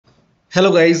Hello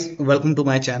guys, welcome to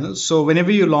my channel. So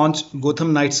whenever you launch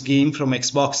Gotham Knights game from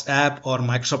Xbox app or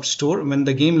Microsoft Store, when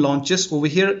the game launches over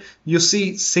here, you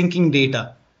see syncing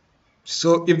data.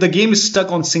 So if the game is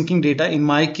stuck on syncing data, in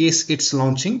my case, it's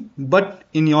launching. But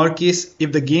in your case,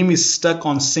 if the game is stuck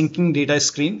on syncing data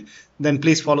screen, then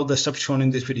please follow the steps shown in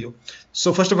this video.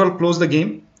 So first of all, close the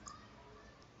game.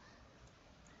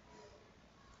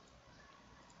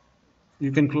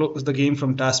 You can close the game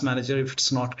from Task Manager if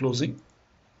it's not closing.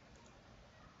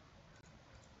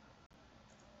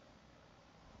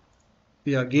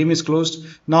 Yeah, game is closed.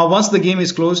 Now once the game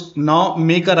is closed, now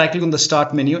make a right click on the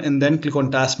start menu and then click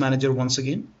on Task Manager once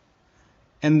again.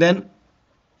 And then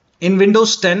in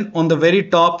Windows 10 on the very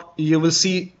top you will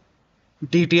see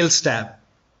Details tab.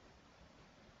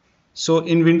 So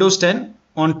in Windows 10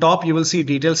 on top you will see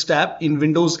Details tab. In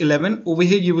Windows 11 over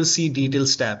here you will see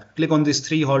Details tab. Click on these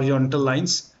three horizontal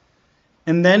lines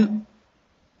and then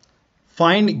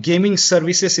find Gaming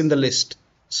Services in the list.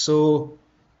 So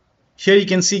here you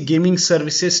can see gaming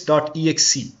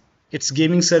services.exe. It's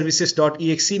gaming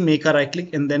services.exe. Make a right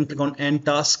click and then click on end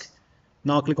task.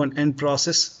 Now click on end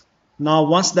process. Now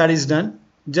once that is done,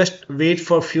 just wait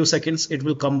for a few seconds. It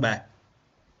will come back.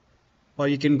 Or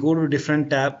you can go to a different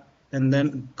tab and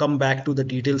then come back to the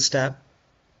details tab.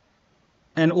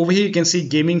 And over here you can see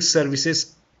gaming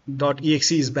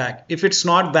services.exe is back. If it's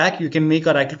not back, you can make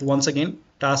a right click once again,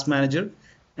 task manager,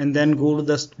 and then go to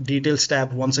the details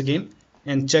tab once again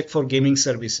and check for gaming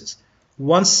services.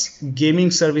 Once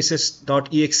gaming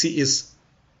services.exe is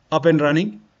up and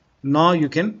running, now you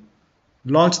can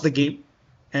launch the game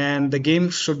and the game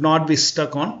should not be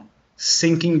stuck on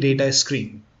syncing data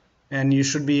screen and you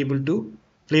should be able to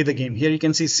play the game. Here you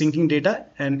can see syncing data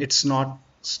and it's not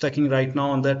stucking right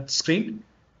now on that screen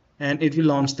and it will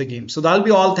launch the game. So that'll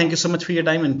be all. Thank you so much for your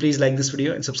time and please like this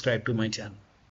video and subscribe to my channel.